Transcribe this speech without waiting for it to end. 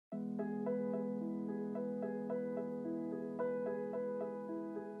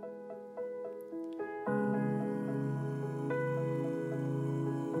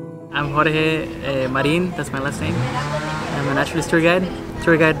I'm Jorge Marin, that's my last name. I'm a naturalist tour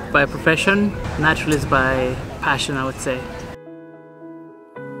guide by profession, naturalist by passion, I would say.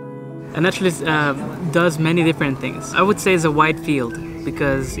 A naturalist does many different things. I would say it's a wide field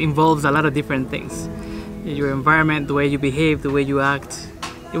because it involves a lot of different things. Your environment, the way you behave, the way you act.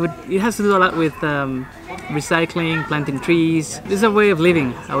 It has to do a lot with recycling, planting trees. It's a way of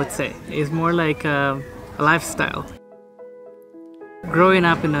living, I would say. It's more like a lifestyle. Growing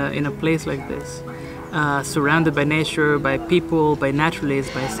up in a place like this, surrounded by nature, by people, by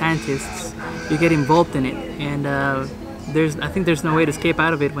naturalists, by scientists, you get involved in it, and I think there's no way to escape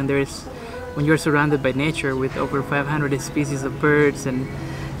out of it when you're surrounded by nature with over 500 species of birds and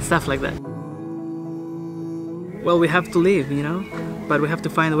stuff like that. Well, we have to live, you know, but we have to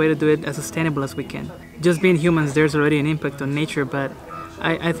find a way to do it as sustainable as we can. Just being humans, there's already an impact on nature, but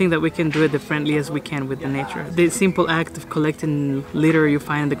I think that we can do it as friendly as we can with the nature. The simple act of collecting litter you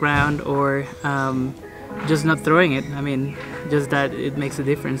find on the ground, or just not throwing it, I mean, just that it makes a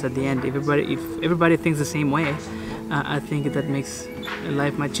difference at the end. If everybody thinks the same way, I think that makes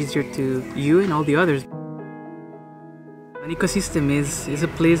life much easier to you and all the others. An ecosystem is a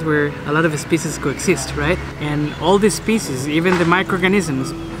place where a lot of species coexist, right? And all these species, even the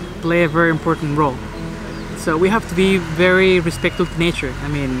microorganisms, play a very important role. So we have to be very respectful to nature. I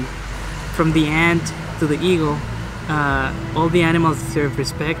mean, from the ant to the eagle, all the animals deserve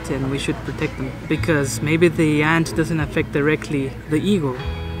respect and we should protect them. Because maybe the ant doesn't affect directly the eagle,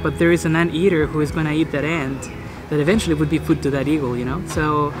 but there is an ant eater who is going to eat that ant that eventually would be food to that eagle, you know?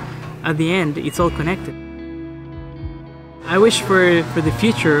 So at the end, it's all connected. I wish for the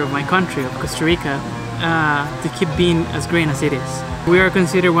future of my country, of Costa Rica, to keep being as green as it is. We are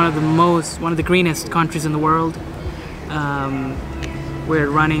considered one of the greenest countries in the world. We're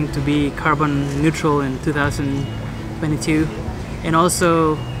running to be carbon neutral in 2022, and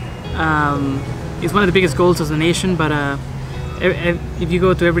also it's one of the biggest goals as a nation. But if you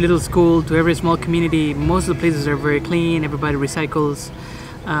go to every little school, to every small community, most of the places are very clean. Everybody recycles.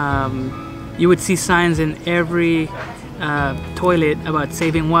 You would see signs in every toilet about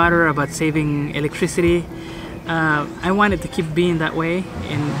saving water, about saving electricity. I want it to keep being that way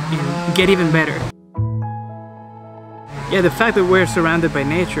and get even better. Yeah, the fact that we're surrounded by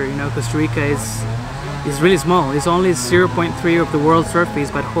nature, you know, Costa Rica is really small. It's only 0.3 of the world's surface,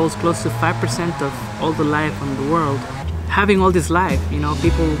 but holds close to 5% of all the life on the world. Having all this life, you know,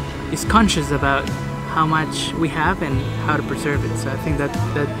 people is conscious about how much we have and how to preserve it. So I think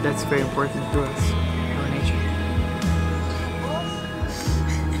that's very important to us, our nature.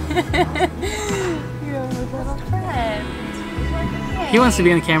 You have a little friend. He wants to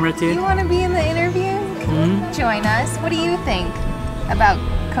be on camera too. You want to be in the interview? Join us. What do you think about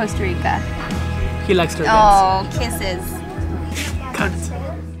Costa Rica? He likes to dance. Oh, kisses. Cut.